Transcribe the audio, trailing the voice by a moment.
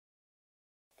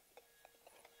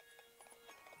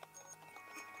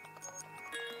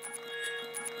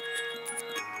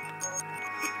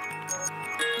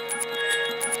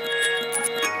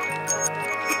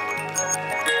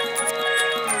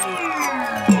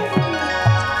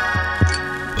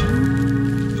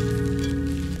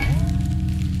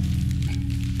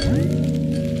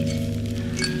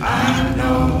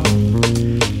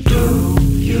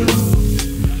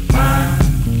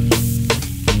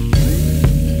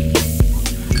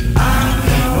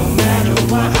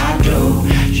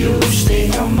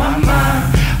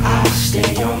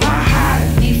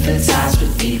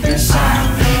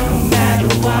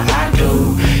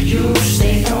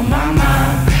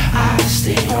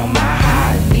on my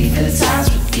heart. Anaesthetised,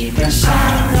 but deep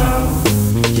inside, no.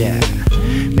 Yeah.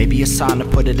 Maybe it's time to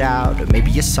put it out, or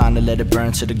maybe it's time to let it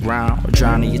burn to the ground, or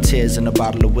drown your tears in a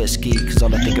bottle of whiskey. Cause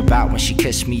all I think about when she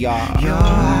kissed me are your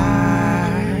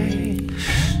eyes,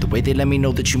 the way they let me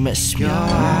know that you miss me.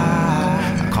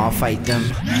 I can't fight them,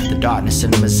 the darkness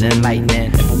in them is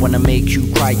enlightening. Never wanna make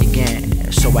you cry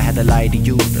again, so I had to lie to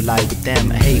you, to lie with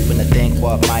them. I hate when I think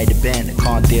what might have been. I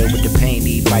can't deal with the pain,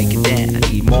 need Vicodin. I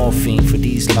need morphine for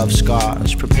these love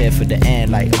scars. Prepare for the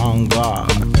end like on guard.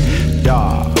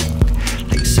 Dark,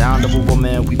 like the sound of a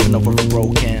woman weeping over a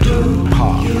broken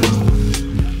heart.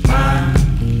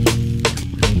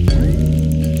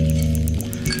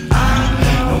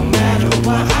 No matter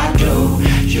what I do,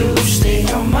 you stay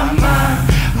on my mind.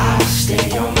 I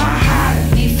stay on my heart.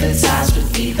 Anaesthetised,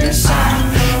 but deep inside.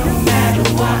 No matter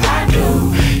what I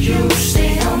do, you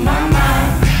stay on my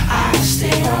mind. I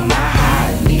stay on my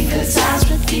heart. Anaesthetised,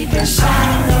 but deep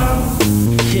inside.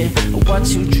 Yeah, I watch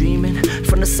you dreaming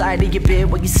from the side of your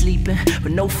bed while you're sleeping,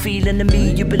 with no feeling to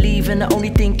me you believe in. The only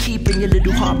thing keeping your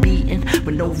little heart beating,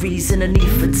 with no reason, a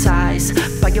need for ties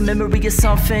by your memory of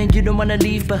something you don't wanna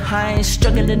leave behind.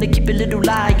 Struggling to keep a little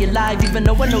lie alive, even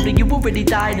though I know that you already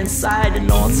died inside a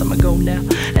long time ago now.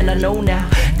 And I know now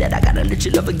that I gotta let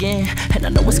you love again, and I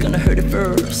know it's gonna hurt at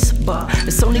first, but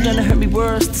it's only gonna hurt me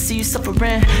worse to see you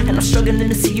suffering. And I'm struggling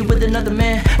to see you with another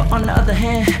man. But on the other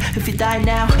hand, if you die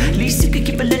now, at least you could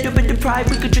keep a little bit of pride.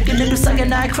 We could drink a little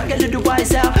cyanide, crack a little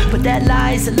wise out, but that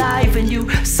lie's alive in you,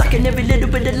 sucking every little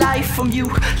bit of life from you,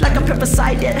 like a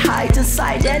parasite that hides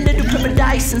inside that little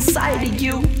paradise inside of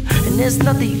you. And there's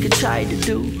nothing you can try to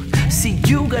do. See,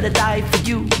 you gotta die for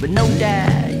you, but know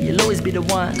that you'll always be the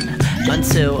one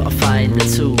until I find the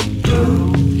two.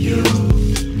 Do you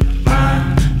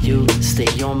mind? You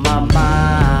stay on my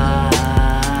mind.